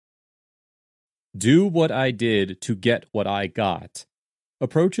do what I did to get what I got,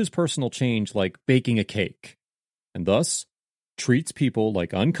 approaches personal change like baking a cake, and thus treats people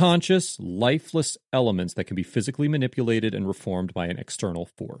like unconscious, lifeless elements that can be physically manipulated and reformed by an external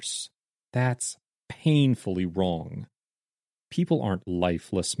force. That's painfully wrong. People aren't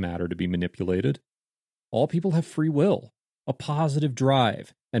lifeless matter to be manipulated. All people have free will, a positive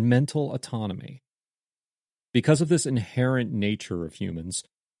drive, and mental autonomy. Because of this inherent nature of humans,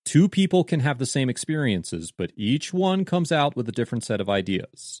 two people can have the same experiences, but each one comes out with a different set of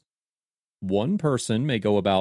ideas. One person may go about